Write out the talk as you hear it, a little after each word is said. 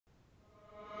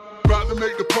to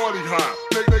make the party hot.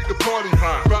 Make the party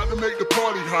hot. About to make the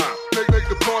party hot. Make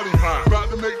the party hot. About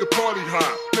to make the party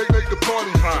hot. Make the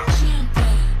party hot.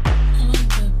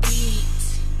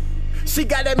 She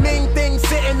got that mean thing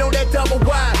sitting on that double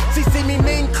wide. She see me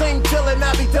mean, clean, chillin',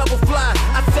 I be double fly.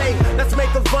 I say, let's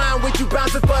make a vine with you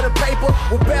bouncing for the paper.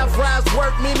 With Beth Rise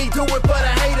work, me do it for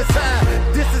the haters side.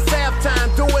 This is halftime,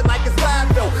 do it like it's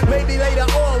live though. Maybe later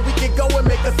on we can go and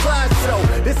make a slideshow.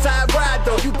 This how I ride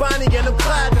though, you Bonnie and I'm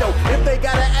Clyde though. If they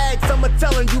gotta ask, I'ma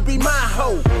tell them you be my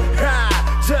hoe. Ha!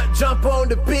 Jump on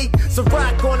the beat, so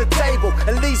rock on the table,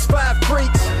 at least 5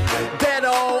 freaks. That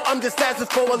all, I'm just asking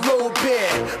for a little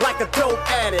bit. Like a dope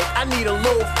addict, I need a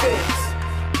little fix.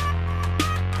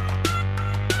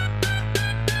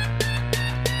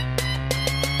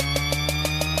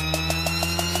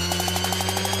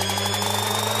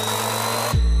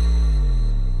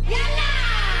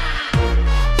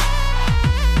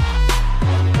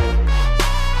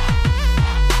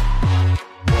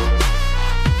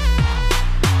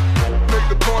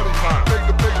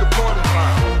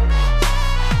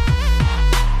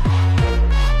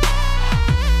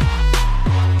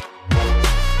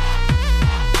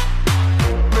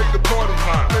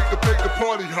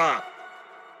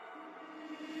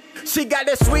 She got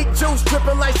that sweet juice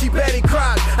dripping like she Betty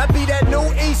Crock. I be that new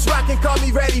East rockin', call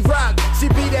me Ready Rock. She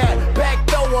be that back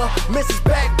thrower, Mrs.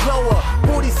 Back Blower.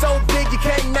 Booty so big you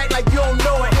can't act like you don't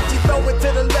know it. If she throw it to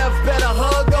the left, better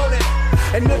hug on it.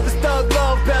 And if it's thug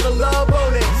love, better love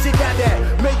on it. She got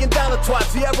that $1 million twat,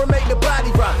 she ever make the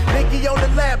body rock. Nikki on the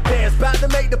lap dance, bout to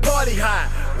make the party hot.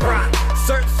 Rock.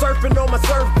 Surfing on my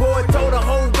surfboard, told her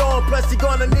hold on, plus she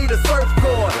gonna need a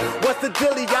surfboard. What's the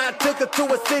dilly? I took her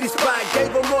to a city spot,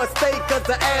 gave her more steak cause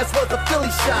her ass was a Philly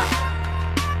shot.